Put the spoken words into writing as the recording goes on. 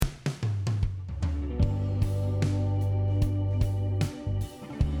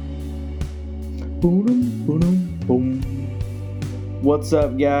Boom, boom, boom. What's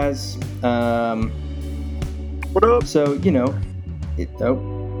up, guys? What up? So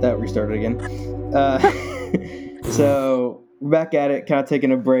that restarted again. So we're back at it, kind of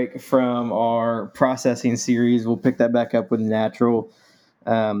taking a break from our processing series. We'll pick that back up with natural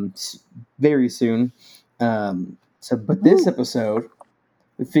very soon. But this episode,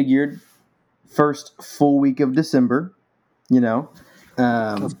 we figured first full week of December.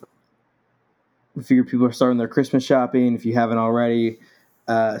 We figured people are starting their Christmas shopping if you haven't already.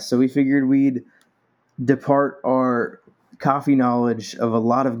 So we figured we'd depart our coffee knowledge of a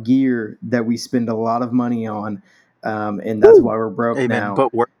lot of gear that we spend a lot of money on, and that's why we're broke now.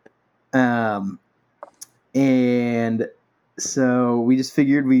 But and so we just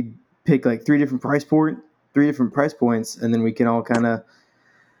figured we'd pick like three different price points, and then we can all kind of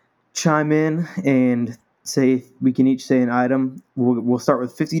chime in and say we can each say an item. We'll start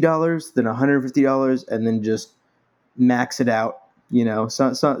with $50, then $150, and then just max it out.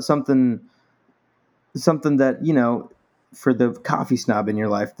 Something that for the coffee snob in your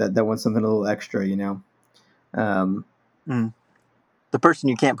life that wants something a little extra. the person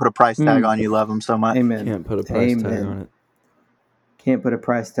you can't put a price tag on, you love them so much. Amen. Can't put a price tag on it. Can't put a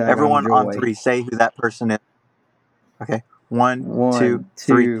price tag. Everyone on on three, say who that person is. Okay, one, One, two,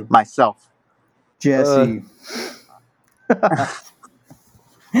 two. myself. Jesse.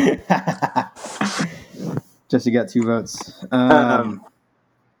 Jesse got 2 votes.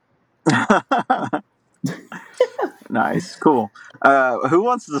 Nice, cool. Who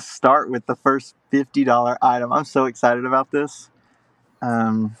wants to start with the first $50 item? I'm so excited about this.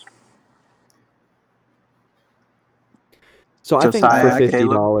 So I think Josiah, for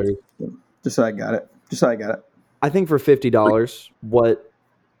 $50, Just so I got it. I think for $50,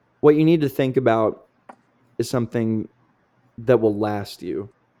 what you need to think about is something that will last you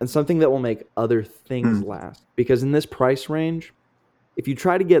and something that will make other things last. Because in this price range, if you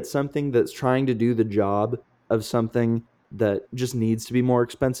try to get something that's trying to do the job of something that just needs to be more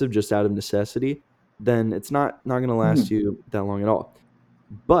expensive just out of necessity, then it's not going to last you that long at all.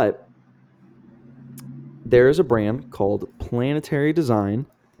 But there is a brand called Planetary Design,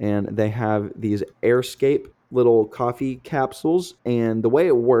 and they have these Airscape little coffee capsules. And the way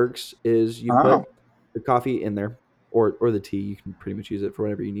it works is you put the coffee in there, or the tea. You can pretty much use it for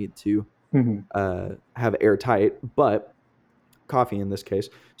whatever you need to have airtight, but coffee in this case.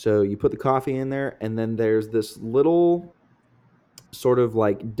 So you put the coffee in there, and then there's this little sort of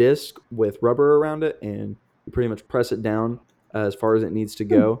like disc with rubber around it, and you pretty much press it down as far as it needs to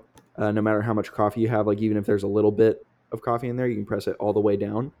go. No matter how much coffee you have, like even if there's a little bit of coffee in there, you can press it all the way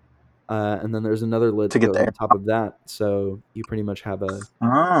down. And then there's another lid To get goes there. on top of that. So you pretty much have a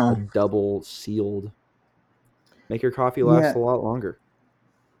double sealed. Make your coffee last a lot longer.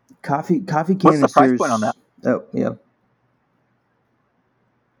 Coffee canisters. What's the price point on that? Oh, yeah.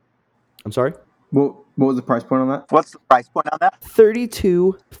 I'm sorry? What was the price point on that? What's the price point on that?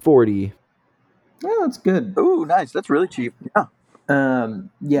 $32.40. Oh, that's good. Ooh, nice. That's really cheap. Yeah.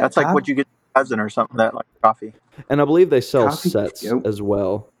 That's like what you get a dozen or something that like coffee. And I believe they sell Coffee- sets Yep. as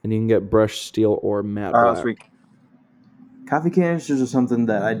well. And you can get brushed steel or matte black. Sweet. Coffee canisters are something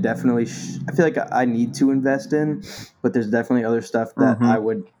that I definitely I feel like I need to invest in, but there's definitely other stuff that I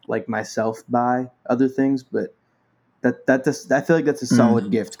would like myself buy other things, but I feel like that's a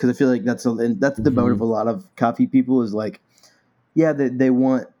solid gift, because I feel like that's the boat of a lot of coffee people is like, yeah, they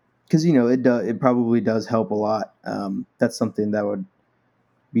want, because it probably does help a lot. That's something that would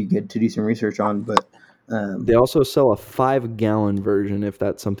be good to do some research on, but they also sell a 5-gallon version if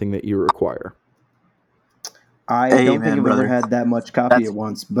that's something that you require. I don't think I've ever had that much coffee at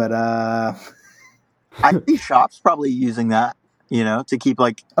once, but I see shops probably using that, to keep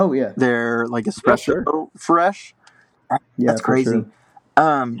like their like espresso fresh. Yeah, that's crazy. Sure.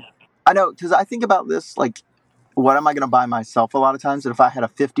 I know, because I think about this, like, what am I going to buy myself a lot of times? If I had a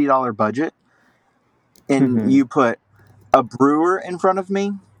 $50 budget and you put a brewer in front of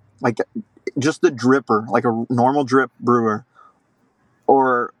me, like just the dripper, like a normal drip brewer,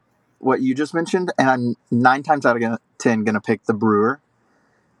 or what you just mentioned, and I'm 9 times out of 10 going to pick the brewer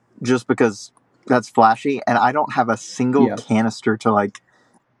just because that's flashy, and I don't have a single canister to like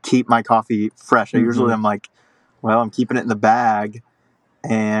keep my coffee fresh. I usually am like, well, I'm keeping it in the bag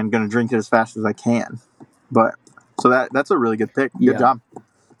and going to drink it as fast as I can. But so that's a really good pick. Good job.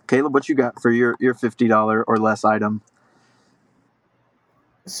 Caleb, what you got for your $50 or less item?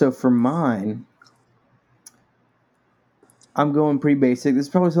 So for mine, I'm going pretty basic. This is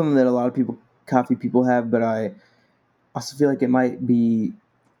probably something that a lot of coffee people have, but I also feel like it might be,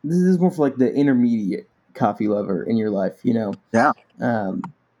 this is more for like the intermediate coffee lover in your life, Yeah. An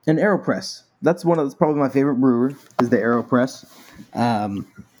AeroPress. that's probably my favorite brewer is the AeroPress.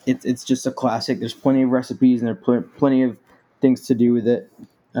 It's just a classic. There's plenty of recipes and there's plenty of things to do with it.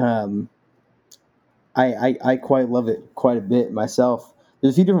 I quite love it quite a bit myself.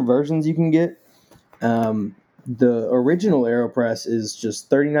 There's a few different versions you can get. The original AeroPress is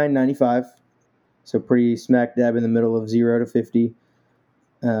just $39.95, so pretty smack dab in the middle of 0 to 50.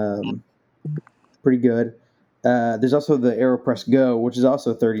 Pretty good. There's also the AeroPress Go, which is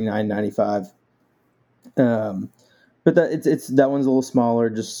also $39.95. But that one's a little smaller,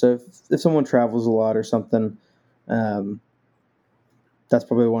 just so if someone travels a lot or something, that's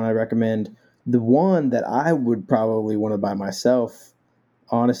probably the one I recommend. The one that I would probably want to buy myself,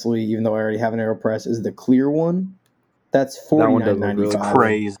 honestly, even though I already have an AeroPress, is the clear one. That's $49.95.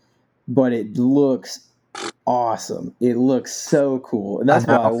 Crazy. But it looks awesome. It looks so cool, and that's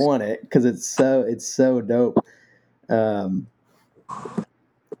why I want it, because it's so dope.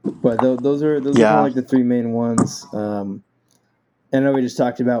 But those are kind of like the three main ones. I know we just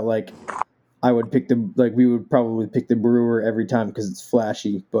talked about like we would probably pick the brewer every time because it's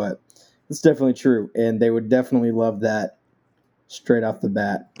flashy, but it's definitely true, and they would definitely love that straight off the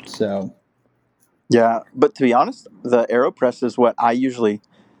bat. So yeah, but to be honest, the AeroPress is what I usually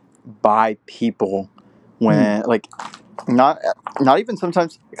buy people when like not even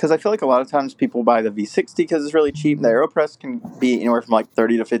sometimes, because I feel like a lot of times people buy the V60 because it's really cheap. The AeroPress can be anywhere from like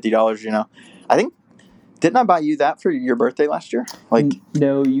 $30 to $50. I think, didn't I buy you that for your birthday last year? Like,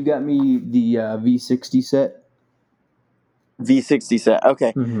 no, you got me the V60 set. V60 set.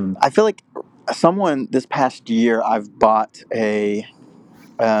 Okay. Mm-hmm. I feel like someone this past year I've bought a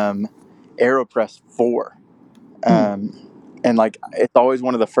AeroPress 4. And like, it's always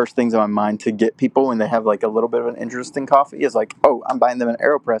one of the first things on my mind to get people when they have like a little bit of an interest in coffee is like, oh, I'm buying them an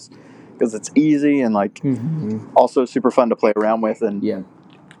AeroPress because it's easy and like also super fun to play around with. And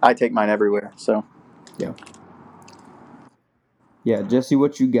I take mine everywhere. So yeah, Jesse,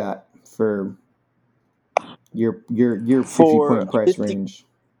 what you got for your 50-point price range?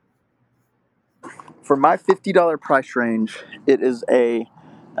 For my $50 price range, it is a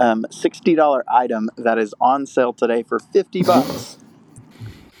 $60 item that is on sale today for $50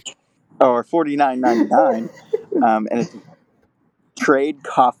 or $49.99, and it's a Trade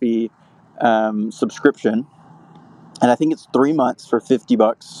Coffee subscription, and I think it's 3 months for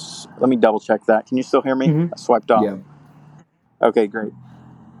 $50. Let me double check that. Can you still hear me? I swiped off. Yeah. Okay, great.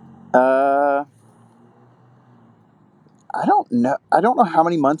 I don't know how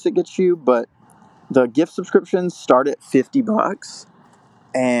many months it gets you, but the gift subscriptions start at $50.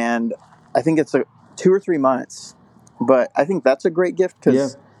 And I think it's 2 or 3 months. But I think that's a great gift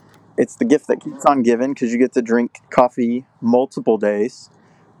because it's the gift that keeps on giving, because you get to drink coffee multiple days.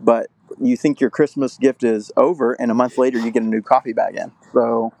 But you think your Christmas gift is over, and a month later you get a new coffee bag in.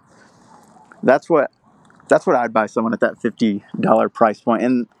 So that's what I'd buy someone at that $50 price point.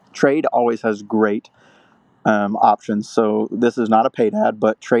 And Trade always has great options. So this is not a paid ad,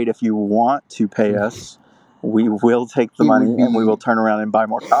 but Trade, if you want to pay us, we will take the money and we will turn around and buy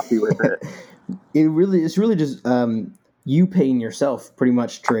more coffee with it. It's really just you paying yourself, pretty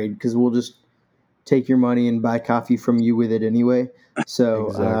much, Trade, because we'll just take your money and buy coffee from you with it anyway. So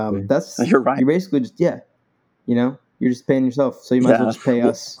exactly. You're right. You're basically just you're just paying yourself. So you might as well just pay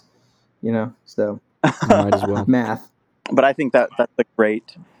us. So might as well. Math. But I think that's a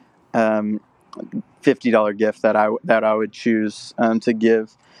great $50 gift that I would choose to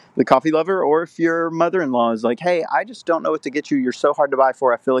give the coffee lover. Or if your mother-in-law is like, hey, I just don't know what to get you, you're so hard to buy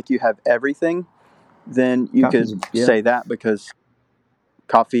for, I feel like you have everything, then you could say that, because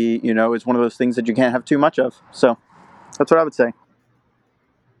coffee, is one of those things that you can't have too much of. So that's what I would say.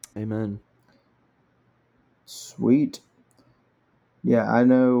 Amen. Sweet. Yeah, I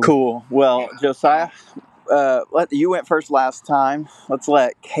know. Cool. Well, Josiah, you went first last time. Let's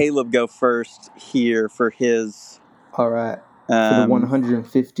let Caleb go first here for his. All right. For the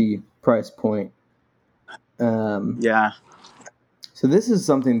 150 price point. Yeah. So this is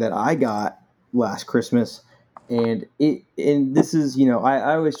something that I got last Christmas, and this is,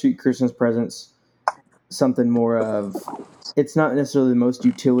 I always treat Christmas presents something more of, it's not necessarily the most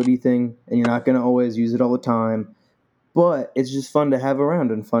utility thing, and you're not going to always use it all the time, but it's just fun to have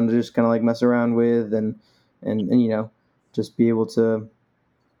around and fun to just kind of like mess around with and just be able to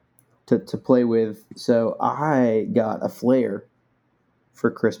play with. So I got a Flare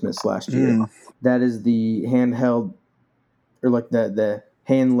for Christmas last year. That is the handheld, or like the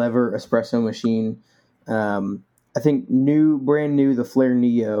hand lever espresso machine. I think brand new, the Flare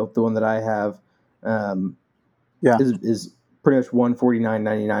Neo, the one that I have, is pretty much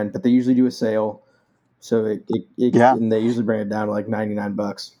 $149.99, but they usually do a sale, so and they usually bring it down to like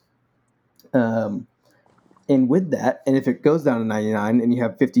 $99. Um, and with that, and if it goes down to 99 and you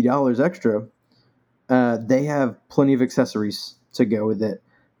have $50 extra, they have plenty of accessories to go with it.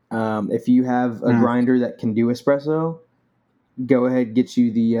 If you have a grinder that can do espresso, go ahead, get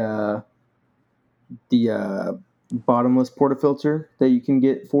you the bottomless portafilter that you can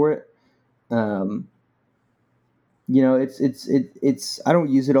get for it. It's I don't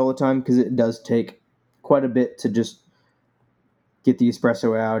use it all the time because it does take quite a bit to just get the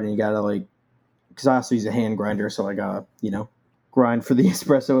espresso out, and you gotta because I also use a hand grinder, so I gotta grind for the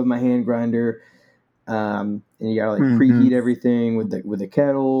espresso with my hand grinder. And you gotta preheat everything with the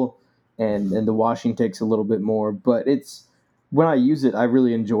kettle, and the washing takes a little bit more. But when I use it, I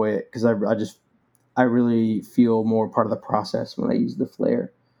really enjoy it because I really feel more part of the process when I use the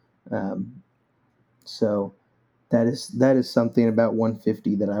flare. So that is something about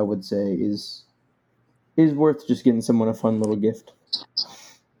 150 that I would say is worth just getting someone a fun little gift.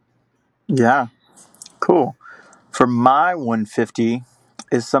 Yeah, cool. For my 150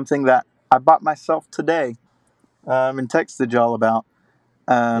 is something that I bought myself today, and texted y'all about.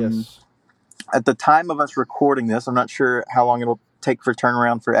 Yes. At the time of us recording this, I'm not sure how long it'll take for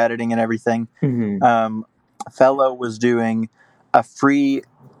turnaround for editing and everything. Mm-hmm. Fellow was doing a free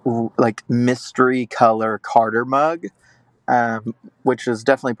mystery color Carter mug, which is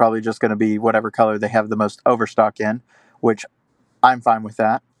definitely probably just going to be whatever color they have the most overstock in, which I'm fine with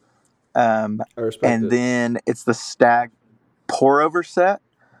that. I respect and it. then it's the Stag pour over set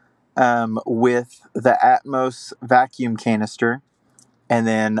with the Atmos vacuum canister, and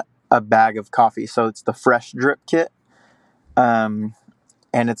then a bag of coffee. So it's the fresh drip kit. And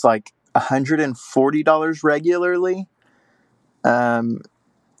it's like $140 regularly. I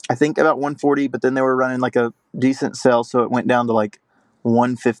think about $140, but then they were running like a decent sale, so it went down to like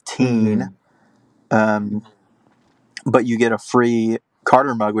 $115. But you get a free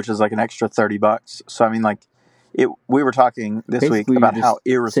Carter mug, which is like an extra $30. So I mean, like, we were talking this Basically, week about how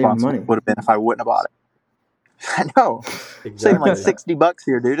irresponsible it would have been if I wouldn't have bought it. I know. Exactly. Saving like $60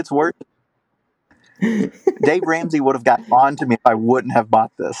 here, dude. It's worth it. Dave Ramsey would have got on to me if I wouldn't have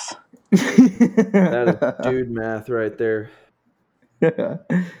bought this. That is dude math right there.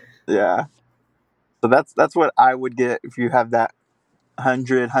 Yeah. So that's what I would get if you have that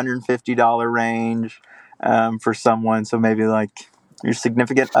 $150 range for someone. So maybe like your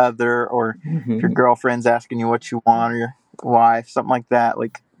significant other, or if your girlfriend's asking you what you want, or your wife, something like that,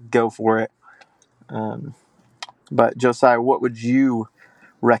 like, go for it. But Josiah, what would you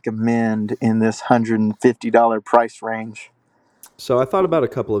recommend in this $150 price range? So I thought about a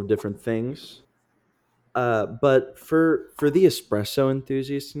couple of different things. But for the espresso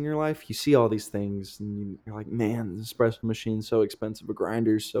enthusiast in your life, you see all these things and you're like, man, the espresso machine's so expensive, a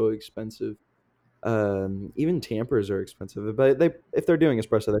grinder's so expensive. Even tampers are expensive, but if they're doing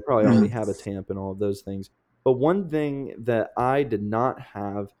espresso, they probably already have a tamp and all of those things. But one thing that I did not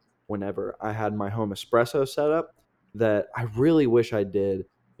have whenever I had my home espresso setup that I really wish I did,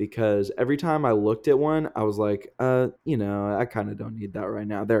 because every time I looked at one, I was like, I kind of don't need that right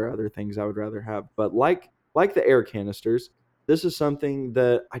now. There are other things I would rather have. But like the air canisters, this is something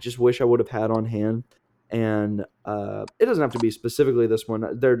that I just wish I would have had on hand. And it doesn't have to be specifically this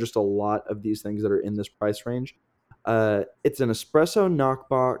one. There are just a lot of these things that are in this price range. It's an espresso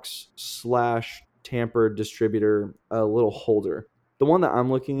knockbox / tamper distributor, a little holder. The one that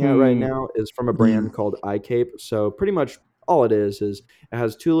I'm looking at right now is from a brand called iCape. So pretty much all it is it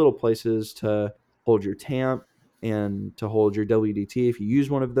has two little places to hold your tamp and to hold your WDT if you use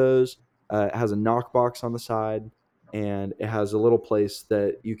one of those. It has a knockbox on the side, and it has a little place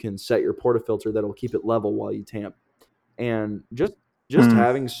that you can set your portafilter that'll keep it level while you tamp. And just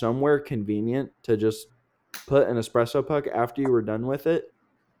having somewhere convenient to just put an espresso puck after you were done with it,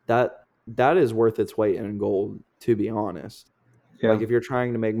 that is worth its weight in gold, to be honest. Yeah. Like if you're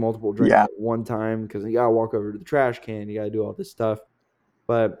trying to make multiple drinks at one time, because you gotta walk over to the trash can, you gotta do all this stuff.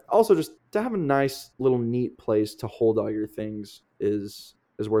 But also just to have a nice little neat place to hold all your things is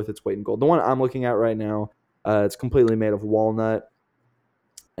worth its weight in gold. The one I'm looking at right now, it's completely made of walnut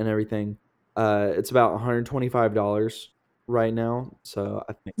and everything. It's about $125 right now, so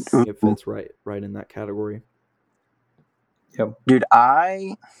I think it fits right in that category. Yep. Dude,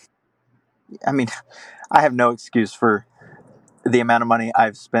 I mean, I have no excuse for the amount of money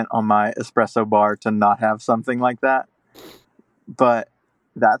I've spent on my espresso bar to not have something like that. But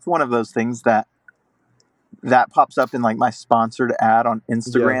that's one of those things that pops up in like my sponsored ad on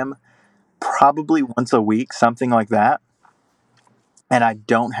Instagram probably once a week, something like that. And I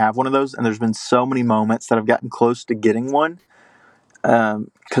don't have one of those. And there's been so many moments that I've gotten close to getting one,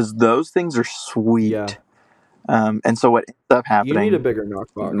 because those things are sweet. Yeah. And so what ends up happening? You need a bigger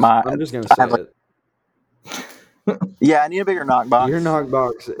knockbox. I'm just gonna say it. Yeah, I need a bigger knockbox. Your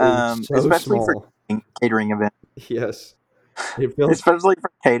knockbox is so especially small. for catering events. Yes. Especially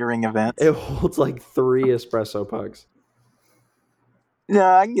for catering events. It holds like 3 espresso pucks. No,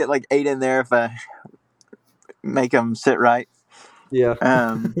 I can get like 8 in there if I make them sit right. Yeah.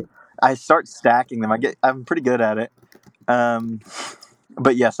 I start stacking them. I'm pretty good at it.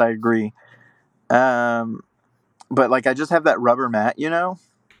 But yes, I agree. But like I just have that rubber mat, Yeah.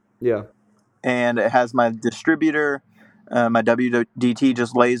 And it has my distributor. My WDT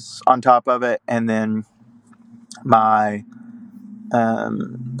just lays on top of it, and then my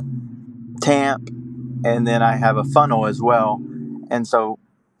tamp, and then I have a funnel as well. And so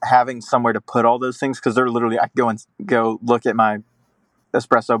having somewhere to put all those things, because they're literally, I can go look at my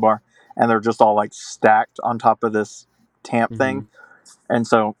espresso bar, and they're just all like stacked on top of this tamp thing. And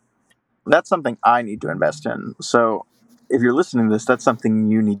so that's something I need to invest in. So if you're listening to this, that's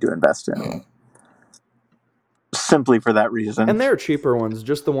something you need to invest in. Simply for that reason. And there are cheaper ones.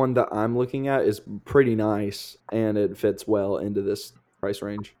 Just the one that I'm looking at is pretty nice, and it fits well into this price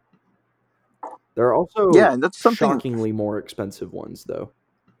range. There are also that's shockingly more expensive ones, though.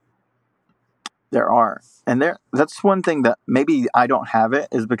 There are. And that's one thing that maybe I don't have it,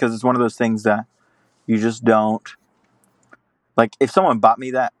 is because it's one of those things that you just don't. Like, if someone bought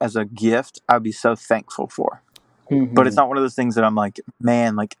me that as a gift, I'd be so thankful for. Mm-hmm. But it's not one of those things that I'm like,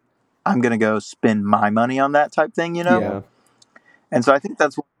 man, like, I'm going to go spend my money on that type thing, Yeah. And so I think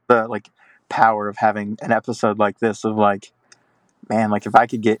that's the, like, power of having an episode like this of, like, man, like, if I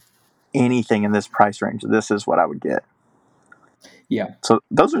could get anything in this price range, this is what I would get. Yeah. So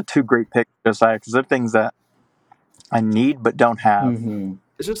those are 2 great picks, Josiah, because they're things that I need but don't have. Mm-hmm.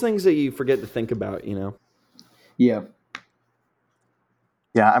 It's just things that you forget to think about, Yeah.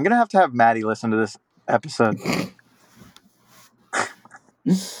 Yeah, I'm going to have Maddie listen to this episode.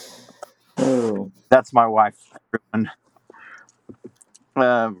 Oh. That's my wife.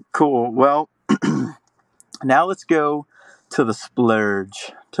 Cool. Well, now let's go to the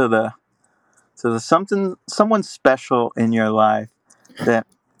splurge, to the someone special in your life that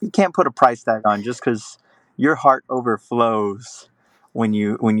you can't put a price tag on just because your heart overflows when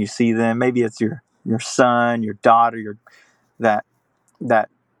you see them. Maybe it's your son, your daughter, that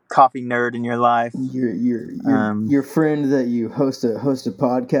coffee nerd in your life. Your friend that you host a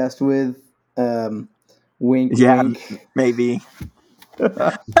podcast with. Wink, wink. Maybe.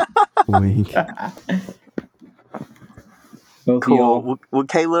 Wink. Both cool. Well,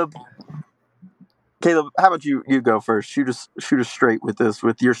 Caleb, how about you go first? Shoot us straight with this.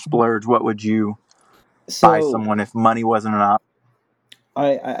 With your splurge, what would you buy someone if money wasn't an option?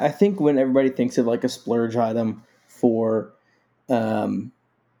 I think when everybody thinks of like a splurge item for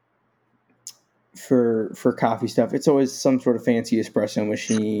coffee stuff, it's always some sort of fancy espresso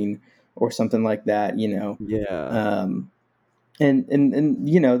machine or something like that, Yeah. And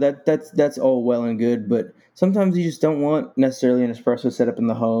that's all well and good, but sometimes you just don't want necessarily an espresso set up in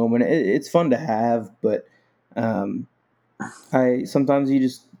the home, and it's fun to have, but sometimes you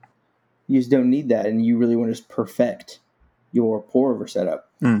just don't need that, and you really want to just perfect your pour over setup.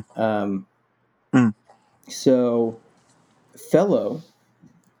 So Fellow,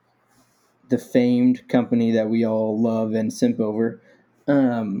 the famed company that we all love and simp over,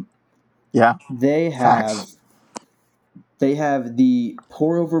 they have the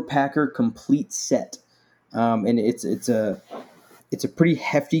pour over packer complete set, and it's a pretty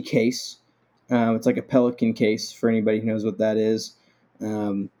hefty case. It's like a Pelican case for anybody who knows what that is,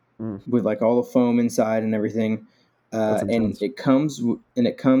 with like all the foam inside and everything. And it comes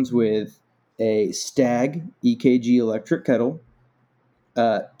with a Stag EKG electric kettle,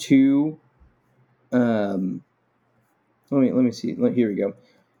 2. Let me see. Here we go.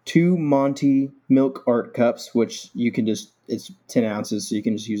 2 Monty Milk Art cups, which you can it's 10 ounces, so you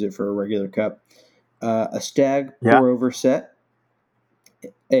can just use it for a regular cup. A Stag pour over set,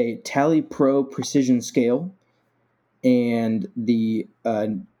 a Tally Pro precision scale, and the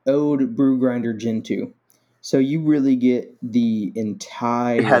Ode Brew Grinder Gen 2. So you really get the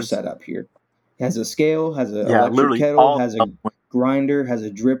entire setup here. It has a scale, has an electric kettle, has a grinder, has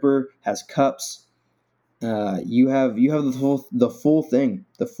a dripper, has cups. You have the full thing,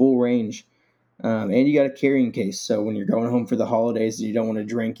 the full range, and you got a carrying case. So when you're going home for the holidays, you don't want to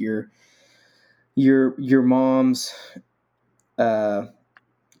drink your mom's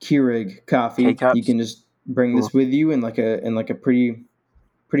Keurig coffee. K-cups. You can just bring this with you in like a pretty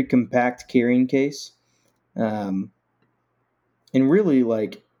compact carrying case, and really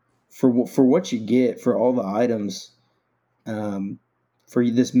like for what you get for all the items, for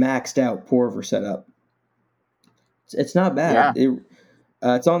this maxed out pour over setup. It's not bad.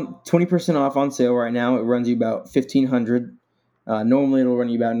 It's on 20% off on sale right now. It runs you about $1,500. Normally it'll run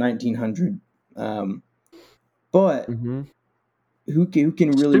you about $1,900. But who can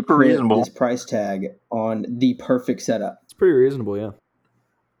really Super put reasonable. this price tag on the perfect setup? It's pretty reasonable, yeah.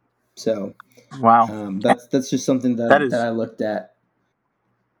 So wow, that's just something that I looked at.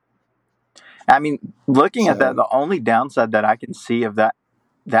 I mean, looking at that, the only downside that I can see of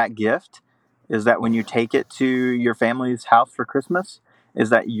that gift is that when you take it to your family's house for Christmas, is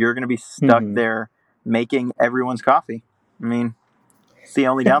that you're going to be stuck there making everyone's coffee. I mean, it's the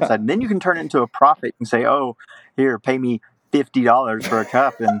only downside. And then you can turn it into a profit and say, "Oh, here, pay me $50 for a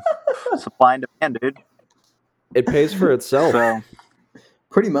cup," and supply and demand, dude. It pays for itself. So,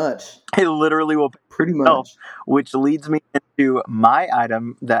 pretty much. It literally will pay pretty much. Which leads me into my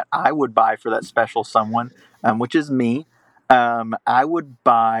item that I would buy for that special someone, which is me. I would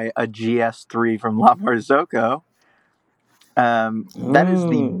buy a GS3 from La Marzocco. That is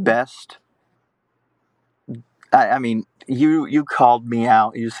the best. I mean, you called me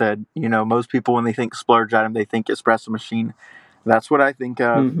out. You said, most people when they think splurge item, they think espresso machine. That's what I think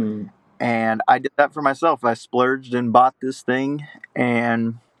of. And I did that for myself. I splurged and bought this thing,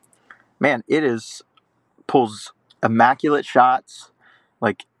 and man, pulls immaculate shots,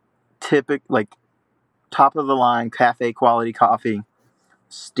 like top of the line cafe quality coffee,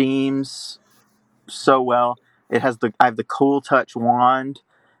 steams so well. I have the Cool Touch wand,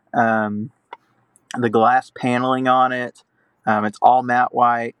 the glass paneling on it. It's all matte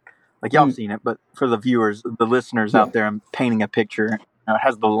white. Like y'all have seen it, but for the viewers, the listeners out there, I'm painting a picture. It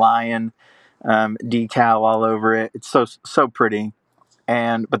has the lion decal all over it. It's so pretty.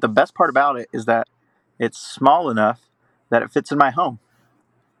 But the best part about it is that it's small enough that it fits in my home.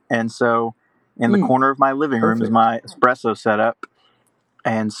 And so in the corner of my living room is my espresso setup.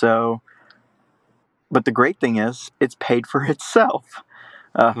 And so, but the great thing is it's paid for itself.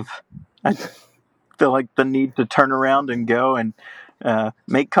 I feel like the need to turn around and go and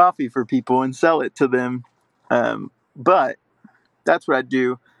make coffee for people and sell it to them. But that's what I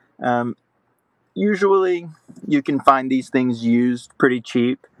do. Usually you can find these things used pretty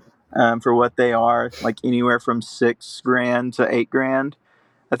cheap for what they are, like anywhere from $6,000 to $8,000.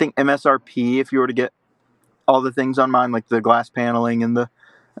 I think MSRP, if you were to get all the things on mine, like the glass paneling and the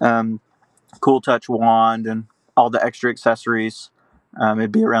Cool Touch wand and all the extra accessories,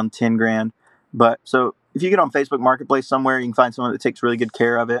 it'd be around $10,000. But so if you get on Facebook Marketplace somewhere, you can find someone that takes really good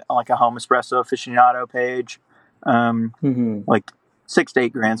care of it, on like a Home Espresso aficionado page, like $6,000 to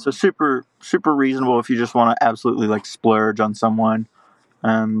 $8,000. So super, super reasonable if you just want to absolutely like splurge on someone,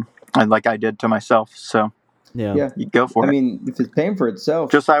 and like I did to myself. So yeah, you go for it. I mean, if it's paying for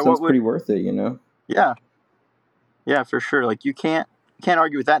itself, it sounds pretty worth it, Yeah, for sure. Like you can't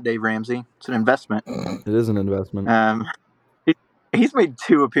argue with that, Dave Ramsey. It's an investment. It is an investment. He's made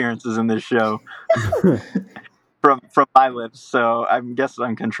 2 appearances in this show from my lips, so I guess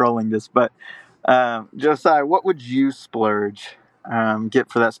I'm controlling this. But Josiah, what would you splurge,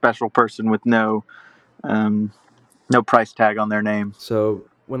 get for that special person with no price tag on their name? So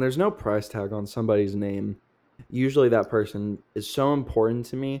when there's no price tag on somebody's name, usually that person is so important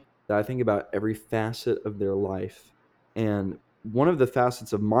to me that I think about every facet of their life. And one of the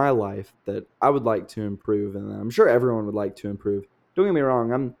facets of my life that I would like to improve, and I'm sure everyone would like to improve. Don't get me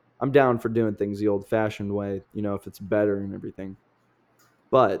wrong, I'm down for doing things the old-fashioned way, if it's better and everything.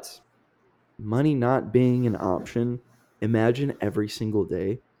 But money not being an option, imagine every single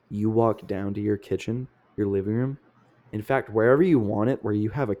day you walk down to your kitchen, your living room, in fact, wherever you want it, where you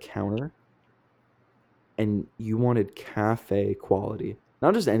have a counter, and you wanted cafe quality.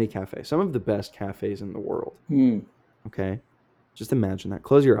 Not just any cafe, some of the best cafes in the world. Okay? Just imagine that.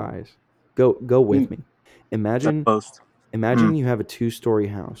 Close your eyes. Go with me. Imagine you have a 2-story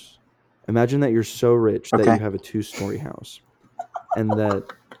house. Imagine that you're so rich that you have a 2-story house. And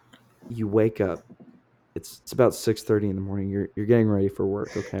that you wake up. It's about 6:30 in the morning. You're getting ready for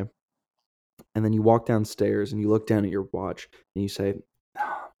work, okay? And then you walk downstairs and you look down at your watch and you say,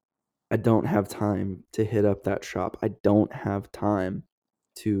 I don't have time to hit up that shop. I don't have time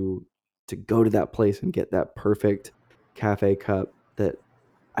to go to that place and get that perfect cafe cup that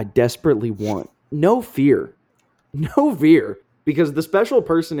I desperately want. No fear, because the special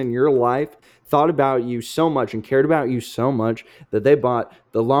person in your life thought about you so much and cared about you so much that they bought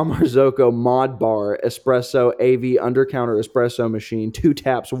the La Marzocco Mod Bar Espresso AV Undercounter Espresso Machine, 2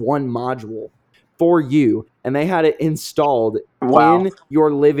 taps, 1 module for you, and they had it installed in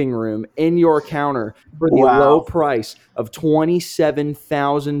your living room, in your counter, for the low price of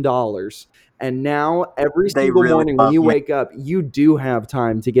 $27,000. And now every single morning when you wake up, you do have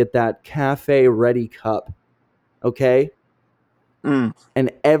time to get that cafe-ready cup Okay? Mm.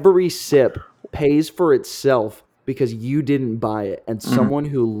 And every sip pays for itself because you didn't buy it. And Mm. someone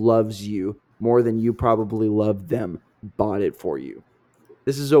who loves you more than you probably love them bought it for you.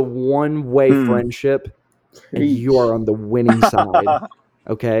 This is a one-way friendship, and you are on the winning side.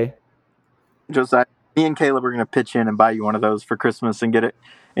 Okay? Josiah, me and Caleb are going to pitch in and buy you one of those for Christmas and get it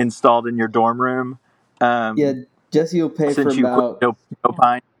installed in your dorm room. Yeah, Jesse will pay for Since you quit about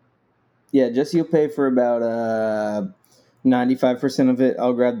Opine. Yeah, Jesse will pay for about 95% of it.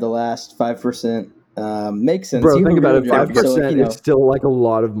 I'll grab the last 5%. Makes sense. Bro, You have think a about real it. job, 5% so like, you know, is still like a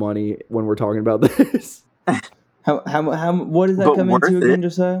lot of money when we're talking about this. how what does that But come worth into again, it.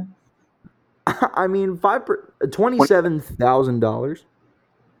 Josiah? I mean, $27,000.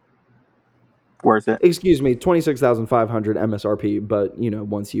 Worth it. Excuse me, 26,500 MSRP, but you know,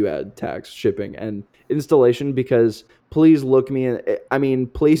 once you add tax, shipping, and installation, because please look me in, I mean,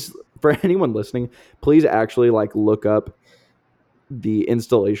 please, for anyone listening, please actually like look up the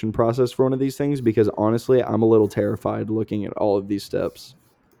installation process for one of these things, because honestly, I'm a little terrified looking at all of these steps.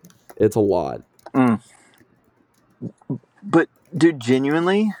 It's a lot. But dude,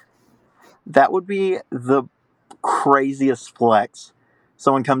 genuinely, that would be the craziest flex.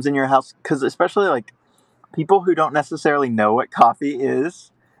 Someone comes in your house, because especially like people who don't necessarily know what coffee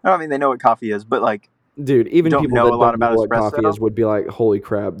is. I mean, they know what coffee is, but like, Dude, even don't people know that a lot don't know about what coffee espresso. is would be like, holy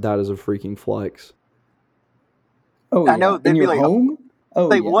crap, that is a freaking flex. Oh, I yeah. know, In they'd be your like, home? Oh,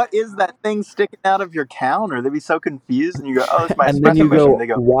 like, yeah. what is that thing sticking out of your counter? They'd be so confused, and you go, "Oh, it's my And then espresso you machine." go, They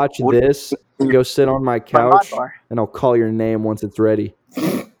go, watch "What this, go sit on my my mod couch, bar?" and I'll call your name once it's ready.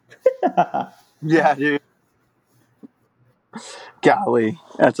 Yeah, dude. Golly,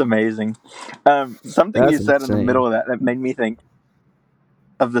 that's amazing. Something That's you said in the insane. middle of that made me think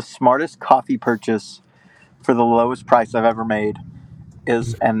of the smartest coffee purchase for the lowest price I've ever made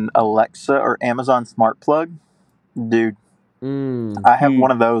is an Alexa or Amazon smart plug. Dude, I have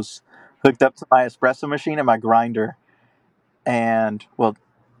one of those hooked up to my espresso machine and my grinder. And, well,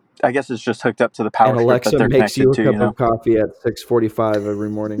 I guess it's just hooked up to the power And strip Alexa that they're makes you connected a to, cup of coffee at 6:45 every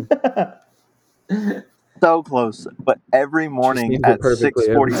morning. So close. But every She morning steams it at perfectly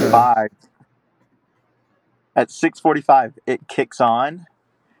every time. 6:45, it kicks on.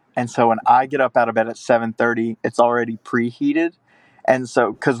 And so when I get up out of bed at 7:30, it's already preheated. And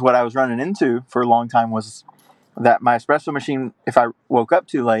so, because what I was running into for a long time was that my espresso machine, if I woke up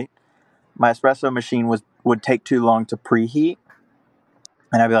too late, my espresso machine would take too long to preheat.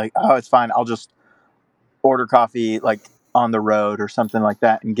 And I'd be like, oh, it's fine. I'll just order coffee like on the road or something like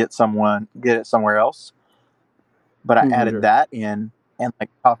that and get it somewhere else. But I added that in, and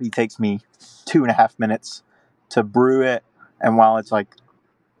like coffee takes me 2.5 minutes to brew it. And while it's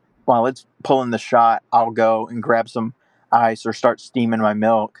pulling the shot, I'll go and grab some ice or start steaming my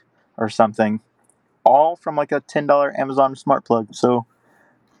milk or something. All from like a $10 Amazon smart plug. So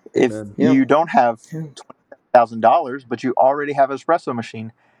if you don't have $20,000, but you already have an espresso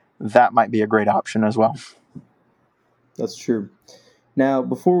machine, that might be a great option as well. That's true. Now,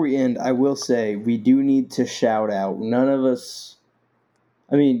 before we end, I will say we do need to shout out. None of us,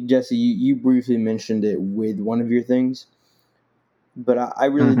 I mean, Jesse, you briefly mentioned it with one of your things, but I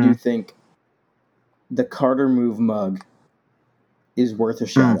really do think the Carter Move mug is worth a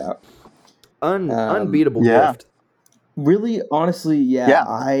shout out. Unbeatable gift. Really, honestly, yeah.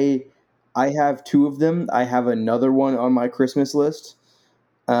 I have 2 of them. I have another one on my Christmas list.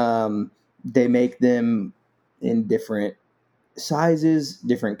 They make them in different sizes,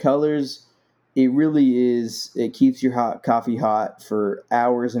 different colors. It really is. It keeps your hot coffee hot for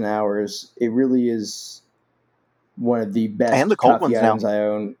hours and hours. It really is one of the best and the cold coffee ones items now. I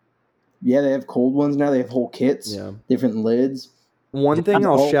own. Yeah, they have cold ones now. They have whole kits, different lids. One thing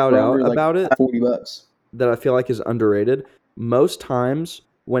I'll shout out about it $40 that I feel like is underrated. Most times,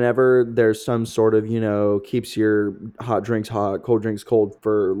 whenever there's some sort of, keeps your hot drinks hot, cold drinks cold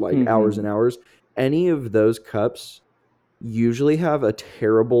for like hours and hours, any of those cups usually have a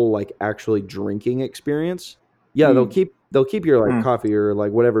terrible like actually drinking experience. Yeah, they'll keep your like coffee or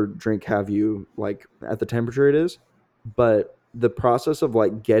like whatever drink have you like at the temperature it is, but the process of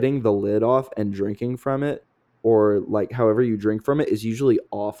like getting the lid off and drinking from it, or like however you drink from it, is usually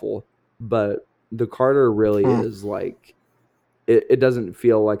awful. But the Carter really is like, it doesn't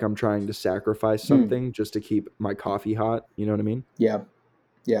feel like I'm trying to sacrifice something just to keep my coffee hot. You know what I mean? Yeah.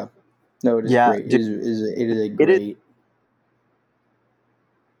 No, it is great. It is a great.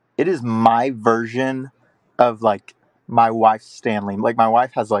 It is my version of like my wife's Stanley. Like my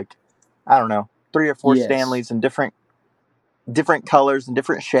wife has like, I don't know, 3 or 4 Stanleys in different colors and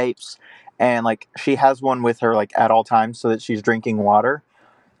different shapes. And like she has one with her like at all times so that she's drinking water.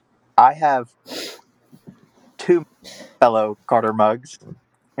 I have 2 fellow Carter mugs,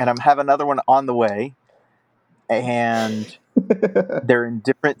 and I'm have another one on the way, and they're in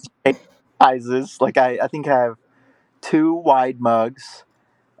different sizes. Like I think I have 2 wide mugs,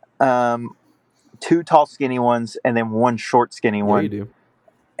 2 tall skinny ones, and then 1 short skinny Yeah, one. you do.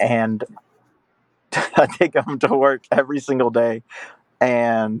 And I take them to work every single day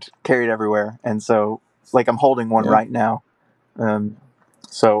and carry it everywhere. And so, like, I'm holding one Yeah. right now.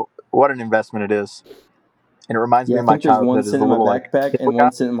 So what an investment it is. And it reminds me Yeah, I of my think there's one childhood as a sitting in my little like backpack kid and guy.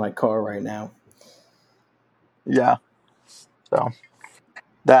 one sitting in my car right now. Yeah. So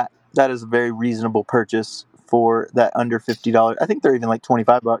that is a very reasonable purchase for that under $50. I think they're even like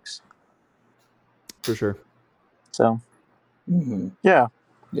 $25. For sure. So Mm-hmm. yeah.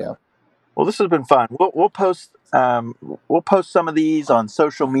 Yeah. Well, this has been fun. We'll post some of these on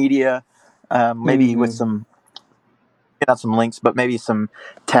social media, maybe with some, not some links, but maybe some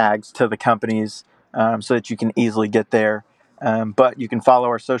tags to the companies, so that you can easily get there. But you can follow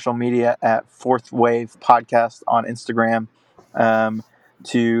our social media at Fourth Wave Podcast on Instagram,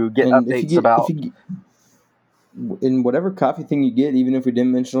 to get And updates about. In whatever coffee thing you get, even if we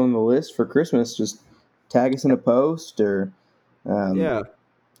didn't mention it on the list for Christmas, just tag us in a post or Yeah.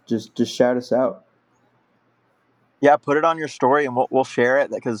 just shout us out. Yeah, put it on your story and we'll share it,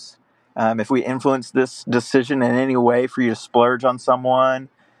 because if we influence this decision in any way for you to splurge on someone,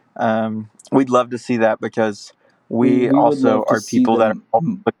 we'd love to see that, because we would also love to are see people that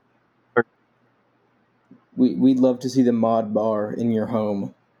them. We'd love to see the mod bar in your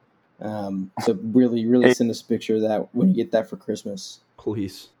home. So really send us a picture of that when you get that for Christmas.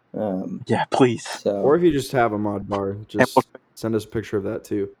 Please. Yeah, please. So, or if you just have a mod bar, just send us a picture of that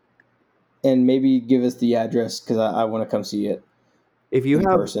too. And maybe give us the address, because I want to come see it. If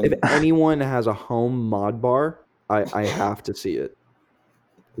anyone has a home mod bar, I have to see it.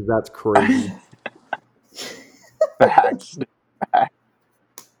 That's crazy. Facts.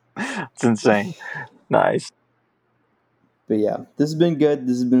 It's insane. Nice. But yeah, this has been good.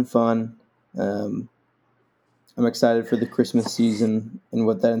 This has been fun. I'm excited for the Christmas season and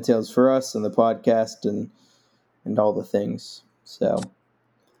what that entails for us and the podcast and all the things. So,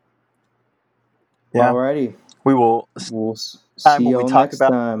 yeah. Alrighty. We'll see y'all next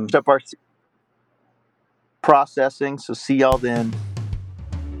time. Up our processing. So see y'all then.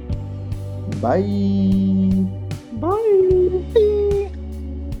 Bye. Bye.